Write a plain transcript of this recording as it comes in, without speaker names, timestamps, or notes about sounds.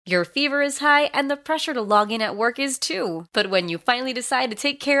Your fever is high, and the pressure to log in at work is too. But when you finally decide to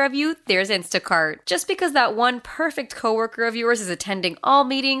take care of you, there's Instacart. Just because that one perfect coworker of yours is attending all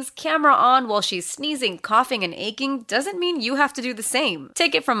meetings, camera on while she's sneezing, coughing, and aching, doesn't mean you have to do the same.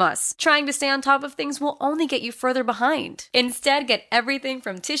 Take it from us. Trying to stay on top of things will only get you further behind. Instead, get everything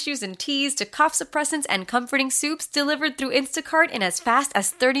from tissues and teas to cough suppressants and comforting soups delivered through Instacart in as fast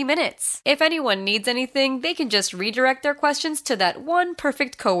as 30 minutes. If anyone needs anything, they can just redirect their questions to that one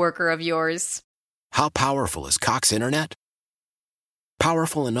perfect coworker of yours. How powerful is Cox Internet?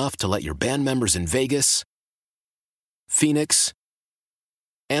 Powerful enough to let your band members in Vegas, Phoenix,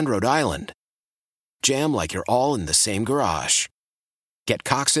 and Rhode Island jam like you're all in the same garage. Get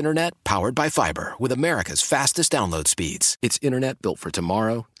Cox Internet powered by fiber with America's fastest download speeds. It's internet built for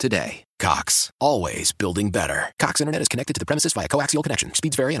tomorrow, today. Cox, always building better. Cox Internet is connected to the premises via coaxial connection.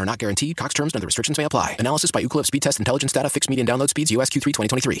 Speeds vary and are not guaranteed. Cox terms and other restrictions may apply. Analysis by Ookla Speed Test Intelligence Data. Fixed median download speeds. US Q3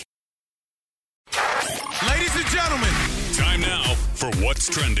 2023. Ladies and gentlemen, time now for What's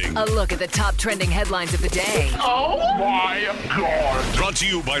Trending. A look at the top trending headlines of the day. Oh my God. Brought to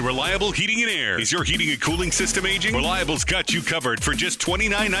you by Reliable Heating and Air. Is your heating and cooling system aging? Reliable's got you covered for just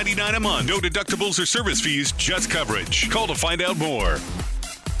 $29.99 a month. No deductibles or service fees, just coverage. Call to find out more.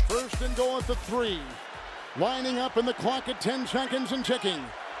 First and goal at the 3. Lining up in the clock at 10 seconds and ticking.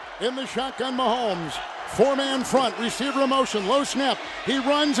 In the shotgun, Mahomes. 4-man front, receiver in motion, low snap. He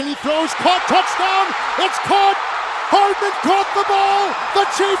runs and he throws, caught, touchdown! It's caught! Hardman caught the ball! The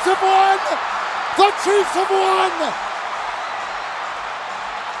Chiefs have won! The Chiefs have won!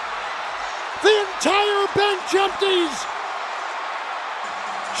 The entire bench empties!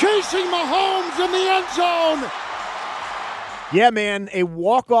 Chasing Mahomes in the end zone! Yeah, man, a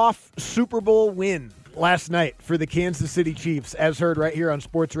walk-off Super Bowl win last night for the Kansas City Chiefs, as heard right here on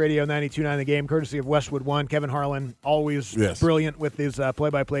Sports Radio 92.9 The Game, courtesy of Westwood One. Kevin Harlan, always brilliant with his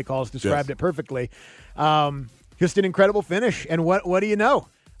play-by-play calls, described it perfectly. Just an incredible finish. And what do you know?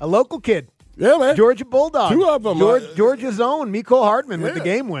 A local kid. Yeah, man. Georgia Bulldog. Two of them. Georgia's own, Mecole Hardman with the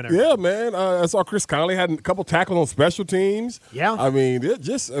game winner. Yeah, man. I saw Chris Conley had a couple tackles on special teams. Yeah.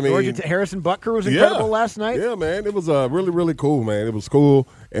 Georgia Harrison Butker was incredible last night. Yeah, man. It was really, really cool, man. It was cool.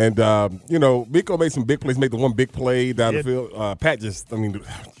 And, Mecole made some big plays, made the one big play down the field. Pat you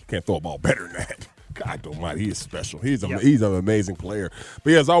can't throw a ball better than that. God almighty, he is special. He's an amazing player.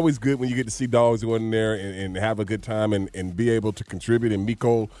 But, yeah, it's always good when you get to see dogs go in there and have a good time and be able to contribute. And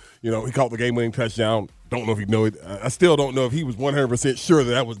Mecole, he caught the game-winning touchdown. Don't know if you know it. I still don't know if he was 100% sure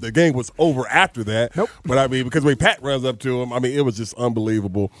that the game was over after that. Nope. But, because when Pat runs up to him, it was just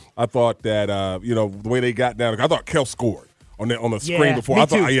unbelievable. I thought that, the way they got down, I thought Kels scored. On the screen before. Me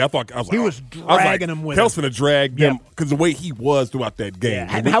I thought I was he was dragging him with him. Kel's finna drag them because the way he was throughout that game.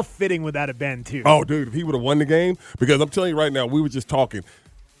 Yeah, and how fitting would that have been, too? Oh, dude, if he would have won the game, because I'm telling you right now, we were just talking.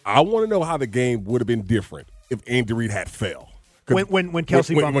 I want to know how the game would have been different if Andy Reid had failed. When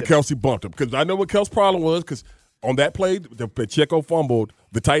Kelsey bumped him. When Kelsey bumped him. Because I know what Kel's problem was, because on that play, Pacheco fumbled.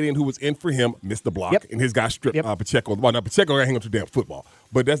 The tight end who was in for him missed the block, and his guy stripped Pacheco. Well, now Pacheco got to hang up to damn football.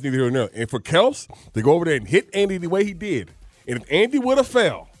 But that's neither here nor there. And for Kels to go over there and hit Andy the way he did, and if Andy would have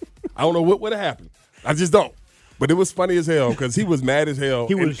fell, I don't know what would have happened. I just don't. But it was funny as hell because he was mad as hell.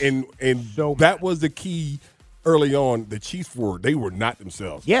 He was and so that mad. was the key early on. The Chiefs were not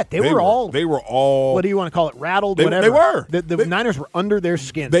themselves. Yeah, they were all. What do you want to call it? Rattled, whatever. They were. The Niners were under their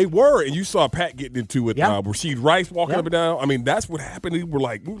skin. They were, and you saw Pat getting into it. Yeah. Rasheed Rice walking up and down. That's what happened. We were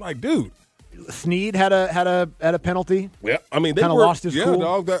like, dude. Snead had a penalty. Yeah, they kind of lost his cool.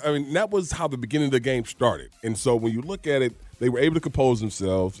 Dog, that was how the beginning of the game started. And so when you look at it, they were able to compose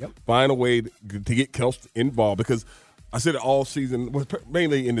themselves, find a way to get Kels involved, because I said it all season,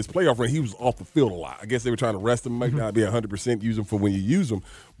 mainly in this playoff run, he was off the field a lot. I guess they were trying to rest him, might not be 100% use him for when you use him.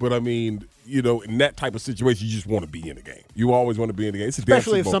 But, in that type of situation, you just want to be in the game. You always want to be in the game.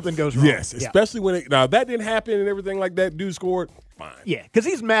 Especially if something goes wrong. Yes, especially when now that didn't happen and everything like that. Dude scored. Fine. Yeah, because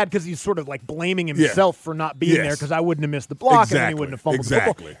he's mad because he's sort of like blaming himself for not being there because I wouldn't have missed the block and then he wouldn't have fumbled the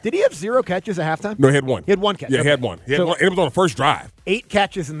football. Did he have 0 catches at halftime? No, he had 1. He had 1 catch. Yeah, he had 1. He had 1. And it was on the first drive. 8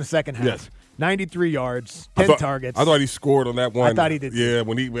 catches in the second half. Yes. 93 yards, 10 targets. I thought he scored on that one. I thought he did. Yeah,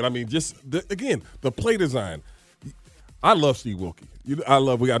 the play design. I love Steve Wilkie. We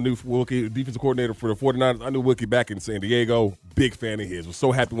got a new Wilkie, defensive coordinator for the 49ers. I knew Wilkie back in San Diego. Big fan of his. Was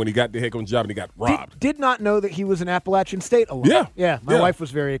so happy when he got the heck on the job and he got robbed. Did not know that he was an Appalachian State alum. Yeah. My wife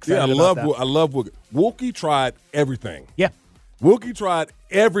was very excited about that. I love Wilkie. Wilkie tried everything. Yeah. Wilkie tried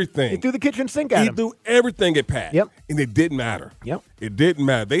everything. He threw the kitchen sink at him. He threw everything at Pat. Yep. And it didn't matter. Yep. It didn't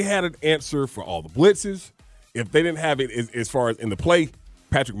matter. They had an answer for all the blitzes. If they didn't have it as far as in the play,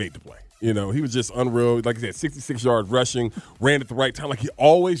 Patrick made the play. You know, he was just unreal. Like I said, 66 yards rushing, ran at the right time like he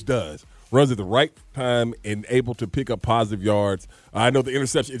always does. Runs at the right time and able to pick up positive yards. I know the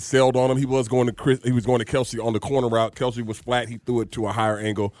interception, it sailed on him. He was going to Kelsey on the corner route. Kelsey was flat. He threw it to a higher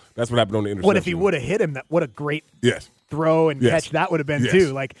angle. That's what happened on the interception. What if he would have hit him? What a great throw and catch that would have been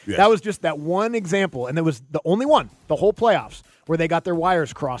too. Like that was just that one example, and it was the only one the whole playoffs where they got their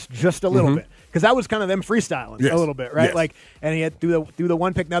wires crossed just a little bit, because that was kind of them freestyling a little bit, right? Like, and he had threw the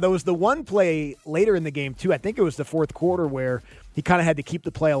one pick. Now there was the one play later in the game too. I think it was the fourth quarter where he kind of had to keep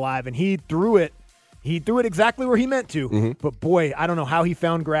the play alive, and he threw it. He threw it exactly where he meant to. But boy, I don't know how he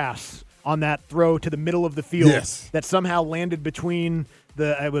found grass on that throw to the middle of the field that somehow landed between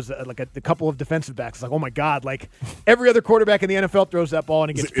the couple of defensive backs. It's like, oh my God, like every other quarterback in the NFL throws that ball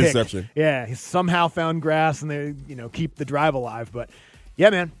and he gets picked. Interception. Yeah, he somehow found grass and they, keep the drive alive. But yeah,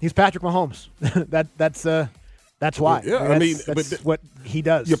 man, he's Patrick Mahomes. That's why. Yeah, that's what he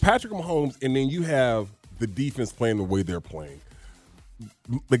does. You're Patrick Mahomes, and then you have the defense playing the way they're playing.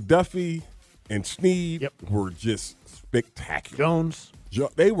 McDuffie and Snead were just spectacular. Jones.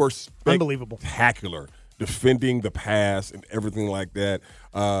 They were unbelievable. Spectacular. Defending the pass and everything like that,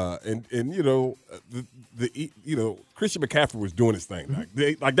 and Christian McCaffrey was doing his thing.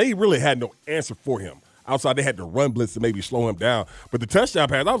 They really had no answer for him outside. They had to run blitz to maybe slow him down. But the touchdown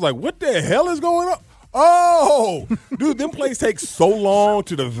pass, I was like, what the hell is going on? Oh, dude, them plays take so long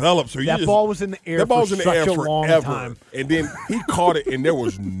to develop. So that ball was in the air. That ball was in the air for long time, and then he caught it, and there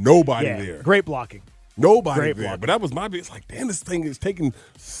was nobody there. Great blocking. Nobody there. But that was my bit. It's like, damn, this thing is taking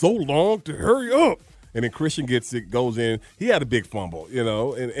so long to hurry up. And then Christian gets it, goes in. He had a big fumble,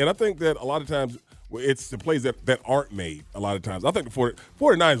 and I think that a lot of times it's the plays that aren't made a lot of times. I think the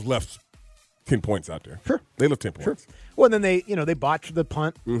 49ers left 10 points out there. Sure. They left 10 points. Sure. Well, then they botched the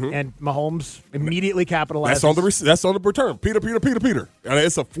punt, and Mahomes immediately capitalized. That's on the return. Peter. And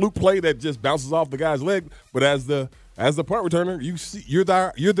it's a fluke play that just bounces off the guy's leg, but as the punt returner, you see you're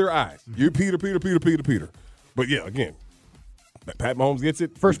their eyes. You're Peter. But yeah, again, Pat Mahomes gets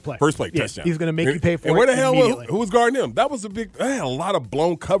it. First play, touchdown. He's going to make you pay for it. And where the hell who was guarding him? That was they had a lot of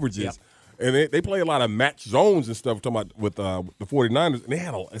blown coverages. And they play a lot of match zones and stuff. Talking about with the 49ers, and they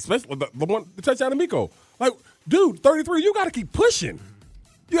had especially the touchdown to Miko. Like, dude, 33, you got to keep pushing.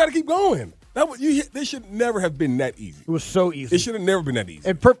 You got to keep going. This should never have been that easy. It was so easy. It should have never been that easy.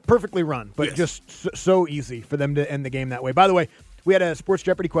 And perfectly run, but just so easy for them to end the game that way. By the way, we had a Sports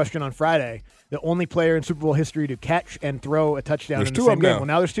Jeopardy question on Friday. The only player in Super Bowl history to catch and throw a touchdown in the same game. Well,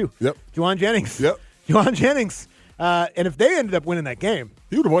 now there's two. Yep. Juwan Jennings. Yep. Juwan Jennings. And if they ended up winning that game,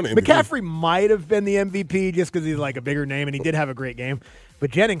 he would have won the MVP. McCaffrey might have been the MVP just because he's like a bigger name, and he did have a great game.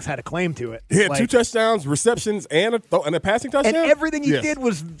 But Jennings had a claim to it. He had 2 touchdowns, receptions, and a passing touchdown. And everything he did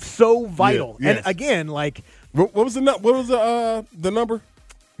was so vital. Yeah. And again, like what was the number?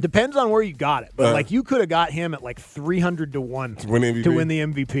 Depends on where you got it, but you could have got him at like 300 to 1 to win the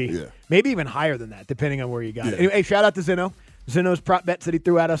MVP. Yeah. Maybe even higher than that, depending on where you got it. Yeah. Anyway, shout out to Zeno. Zeno's prop bets that he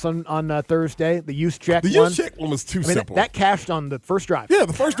threw at us on Thursday. The use check one. The use check one was too simple. That cashed on the first drive. Yeah,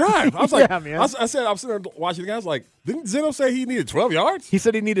 the first drive. I was like, man. I was sitting there watching the guys like, didn't Zeno say he needed 12 yards? He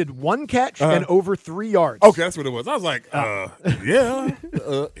said he needed 1 catch and over 3 yards. Okay, that's what it was. I was like, he's going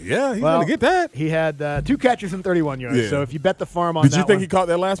to get that. He had 2 catches and 31 yards. Yeah. So if you bet the farm on that Did you think he caught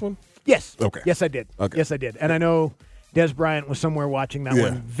that last one? Yes. Okay. Yes, I did. Okay. Yes, I did. And I know Des Bryant was somewhere watching that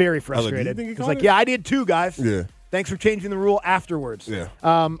one, very frustrated. Do you think he He's caught like, it? yeah, I did too, guys. Yeah. Thanks for changing the rule afterwards. Yeah.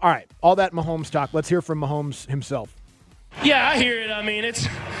 All right. All that Mahomes talk. Let's hear from Mahomes himself. Yeah, I hear it. I mean,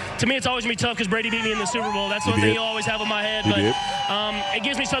 to me, it's always going to be tough because Brady beat me in the Super Bowl. That's one thing you'll always have in my head. But it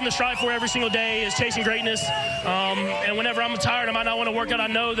gives me something to strive for every single day is chasing greatness. And whenever I'm tired, I might not want to work out. I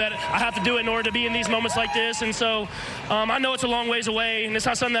know that I have to do it in order to be in these moments like this. And so I know it's a long ways away. And it's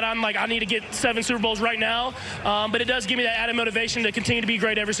not something that I'm like, I need to get 7 Super Bowls right now. But it does give me that added motivation to continue to be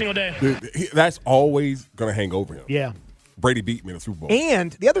great every single day. That's always going to hang over him. Yeah. Brady beat me in the Super Bowl.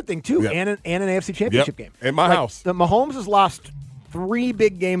 And the other thing, too, and an AFC Championship game. In my house. Mahomes has lost 3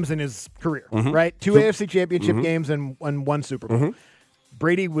 big games in his career, right? 2 AFC Championship games and 1 Super Bowl.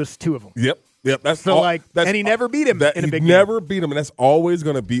 Brady was 2 of them. Yep. That's so, and he never beat him in a big game. Never beat him, and that's always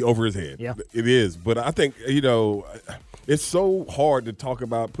going to be over his head. Yeah. It is. But I think, it's so hard to talk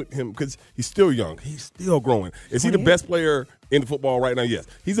about putting him because he's still young. He's still growing. Is he the best player in football right now? Yes.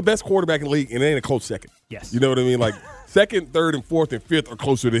 He's the best quarterback in the league, and it ain't a close second. Yes. You know what I mean? Like, second, third, and fourth, and fifth are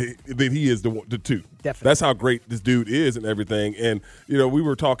closer than he is the 2. Definitely. That's how great this dude is and everything. And, we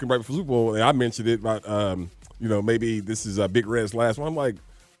were talking right before Super Bowl, and I mentioned it about, maybe this is Big Red's last one. I'm like,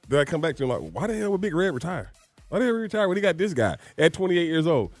 did I come back to him like, why the hell would Big Red retire? Why did he retire when he got this guy at 28 years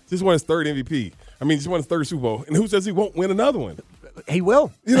old? Just won his 3rd MVP. I mean, just won his 3rd Super Bowl. And who says he won't win another one? He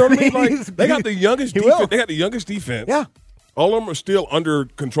will. You know what I mean? Like, they got the youngest defense. Will. They got the youngest defense. Yeah. All of them are still under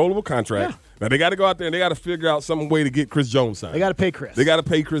controllable contracts. Yeah. Now, they got to go out there and they got to figure out some way to get Chris Jones signed. They got to pay Chris. They got to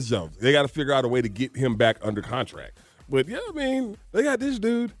pay Chris Jones. They got to figure out a way to get him back under contract. But, yeah, I mean, they got this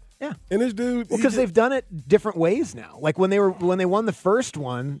dude. Yeah. And this dude. Well, because they've done it different ways now. Like when they won the first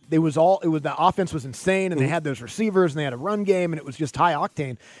one, the offense was insane, and they had those receivers, and they had a run game, and it was just high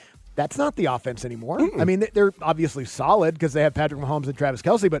octane. That's not the offense anymore. I mean, they're obviously solid because they have Patrick Mahomes and Travis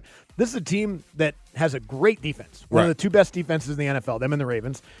Kelce, but this is a team that has a great defense. One of the two best defenses in the NFL, them and the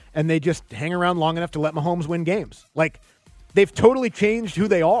Ravens, and they just hang around long enough to let Mahomes win games. Like, they've totally changed who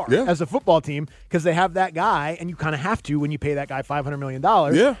they are as a football team because they have that guy, and you kind of have to when you pay that guy $500 million.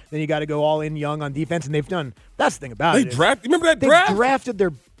 Yeah. Then you got to go all in young on defense, and they've done – that's the thing about it. Remember that draft? They drafted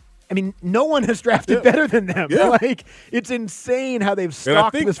their – I mean, no one has drafted better than them. Yeah. Like, it's insane how they've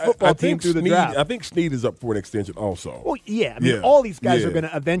stocked this football team through the draft. I think Snead is up for an extension also. Well, yeah. I mean, all these guys are going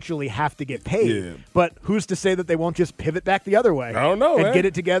to eventually have to get paid. Yeah. But who's to say that they won't just pivot back the other way? I don't know, and get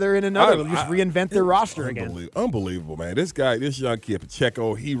it together in another. Just reinvent their roster again. Unbelievable, man. This young kid,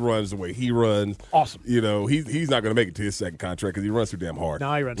 Pacheco, he runs the way he runs. Awesome. You know, he's not going to make it to his second contract because he runs too damn hard.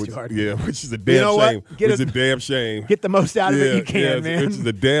 No, he runs too hard. Yeah, which is a damn shame. It's a damn shame. Get the most out of it you can, man. Which is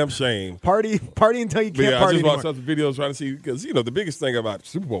a damn shame. Party until you can't party anymore. I just watched some videos trying to see because the biggest thing about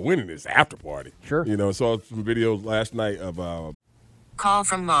Super Bowl winning is after party. Sure. Saw some videos last night of call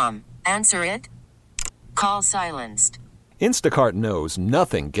from mom. Answer it. Call silenced. Instacart knows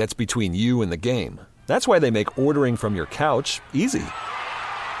nothing gets between you and the game. That's why they make ordering from your couch easy.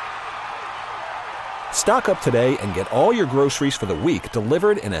 Stock up today and get all your groceries for the week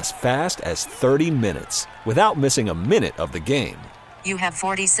delivered in as fast as 30 minutes without missing a minute of the game. You have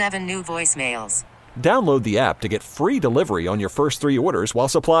 47 new voicemails. Download the app to get free delivery on your first 3 orders while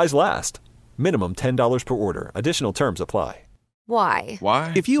supplies last. Minimum $10 per order. Additional terms apply. Why?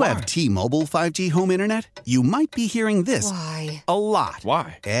 If you have T-Mobile 5G home internet, you might be hearing this a lot.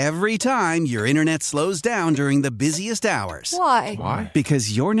 Why? Every time your internet slows down during the busiest hours. Why?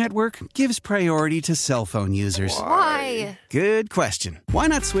 Because your network gives priority to cell phone users. Why? Good question. Why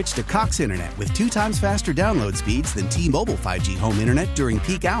not switch to Cox Internet with 2 times faster download speeds than T-Mobile 5G home internet during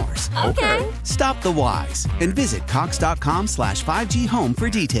peak hours? Okay. Stop the whys and visit cox.com/5G home for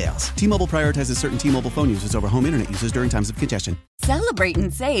details. T-Mobile prioritizes certain T-Mobile phone users over home internet users during times of congestion. Celebrate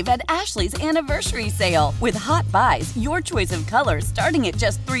and save at Ashley's Anniversary Sale. With Hot Buys, your choice of colors starting at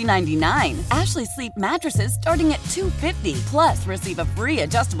just $3.99. Ashley Sleep mattresses starting at $2.50. Plus, receive a free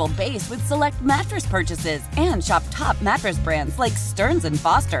adjustable base with select mattress purchases. And shop top mattress brands like Stearns &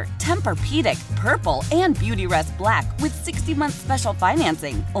 Foster, Tempur-Pedic, Purple, and Beautyrest Black with 60-month special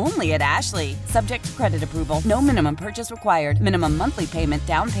financing. Only at Ashley. Subject to credit approval. No minimum purchase required. Minimum monthly payment,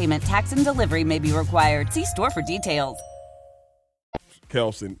 down payment, tax, and delivery may be required. See store for details.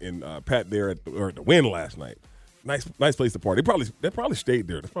 Kels and Pat there at the Win last night. Nice place to party. They probably stayed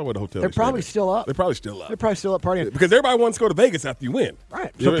there. That's probably where the hotel. They're probably still up. They're probably still up. They're probably still up partying because everybody wants to go to Vegas after you win.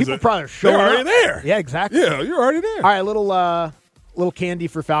 Right. So people probably are showing They're already up. there. Yeah, exactly. Yeah, you're already there. All right, little candy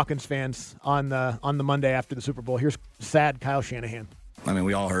for Falcons fans on the Monday after the Super Bowl. Here's sad Kyle Shanahan. I mean,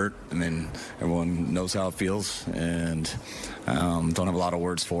 we all hurt. I mean, everyone knows how it feels, and don't have a lot of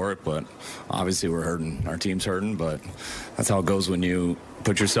words for it, but obviously we're hurting. Our team's hurting, but that's how it goes when you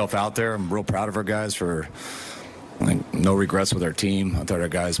put yourself out there. I'm real proud of our guys for no regrets with our team. I thought our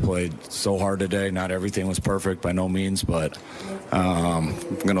guys played so hard today. Not everything was perfect by no means, but I'm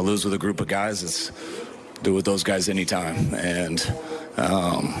going to lose with a group of guys. It's do with those guys anytime, and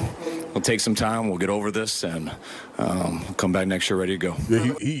we'll take some time. We'll get over this and come back next year ready to go.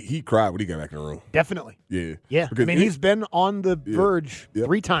 Yeah, he cried when he got back in the room. Definitely. Yeah. Yeah. I mean, he's been on the verge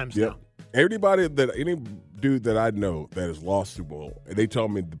 3 times now. Any dude that I know that has lost Super Bowl, and they tell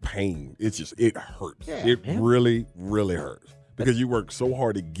me the pain, it hurts. Yeah, it really, really hurts. Because you work so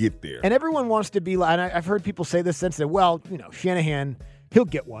hard to get there. And everyone wants to be like, and I've heard people say this since that, well, Shanahan, he'll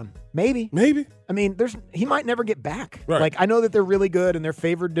get one. Maybe. I mean, he might never get back. Right. Like, I know that they're really good and they're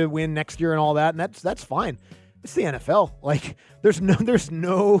favored to win next year and all that, and that's fine. It's the NFL. Like, there's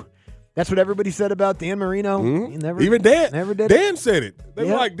no. That's what everybody said about Dan Marino. Mm-hmm. He never, even Dan. Never did. Dan said it. They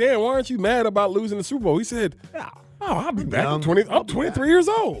were like, Dan, why aren't you mad about losing the Super Bowl? He said, I'll be back. I'm 23 years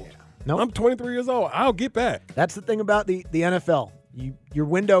old. No, I'm 23 years old. I'll get back. That's the thing about the NFL. Your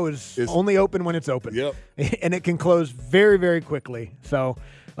window is only open when it's open. Yep. And it can close very, very quickly. So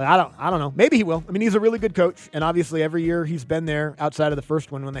I don't know. Maybe he will. I mean, he's a really good coach, and obviously every year he's been there outside of the first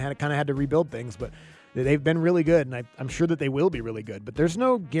one when they had to rebuild things, but they've been really good, and I'm sure that they will be really good. But there's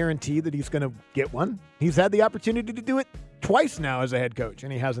no guarantee that he's going to get one. He's had the opportunity to do it twice now as a head coach,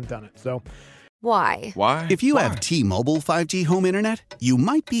 and he hasn't done it. So Why? Why? If you have T-Mobile 5G home internet, you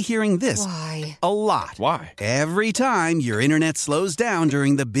might be hearing this Why? a lot. Why? Every time your internet slows down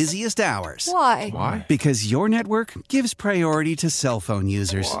during the busiest hours. Why? Why? Because your network gives priority to cell phone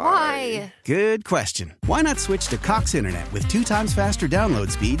users. Why? Good question. Why not switch to Cox Internet with 2 times faster download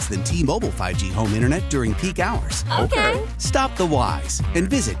speeds than T-Mobile 5G home internet during peak hours? Okay. Stop the whys and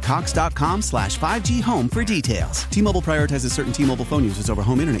visit cox.com/5G home for details. T-Mobile prioritizes certain T-Mobile phone users over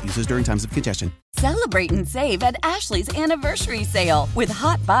home internet users during times of congestion. Celebrate and save at Ashley's Anniversary Sale. With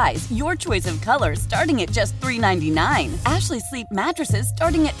Hot Buys, your choice of colors starting at just $3.99. Ashley Sleep mattresses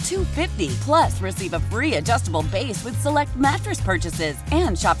starting at $2.50. Plus, receive a free adjustable base with select mattress purchases.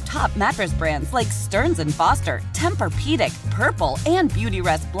 And shop top mattress brands like Stearns & Foster, Tempur-Pedic, Purple, and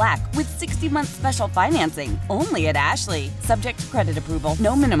Beautyrest Black with 60-month special financing. Only at Ashley. Subject to credit approval.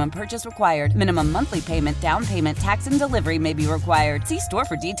 No minimum purchase required. Minimum monthly payment, down payment, tax, and delivery may be required. See store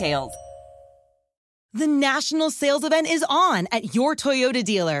for details. The national sales event is on at your Toyota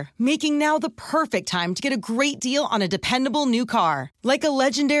dealer, making now the perfect time to get a great deal on a dependable new car. Like a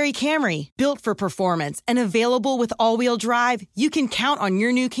legendary Camry, built for performance and available with all-wheel drive, you can count on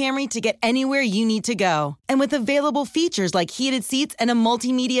your new Camry to get anywhere you need to go. And with available features like heated seats and a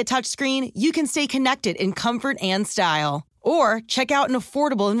multimedia touchscreen, you can stay connected in comfort and style. Or check out an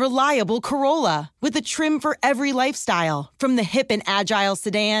affordable and reliable Corolla with a trim for every lifestyle. From the hip and agile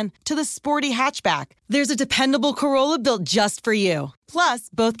sedan to the sporty hatchback, there's a dependable Corolla built just for you. Plus,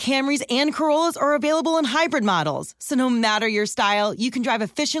 both Camrys and Corollas are available in hybrid models. So no matter your style, you can drive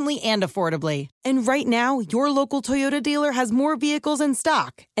efficiently and affordably. And right now, your local Toyota dealer has more vehicles in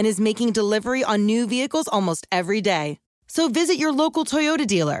stock and is making delivery on new vehicles almost every day. So visit your local Toyota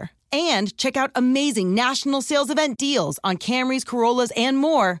dealer. And check out amazing national sales event deals on Camrys, Corollas, and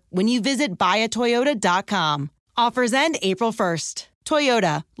more when you visit buyatoyota.com. Offers end April 1st.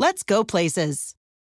 Toyota, let's go places.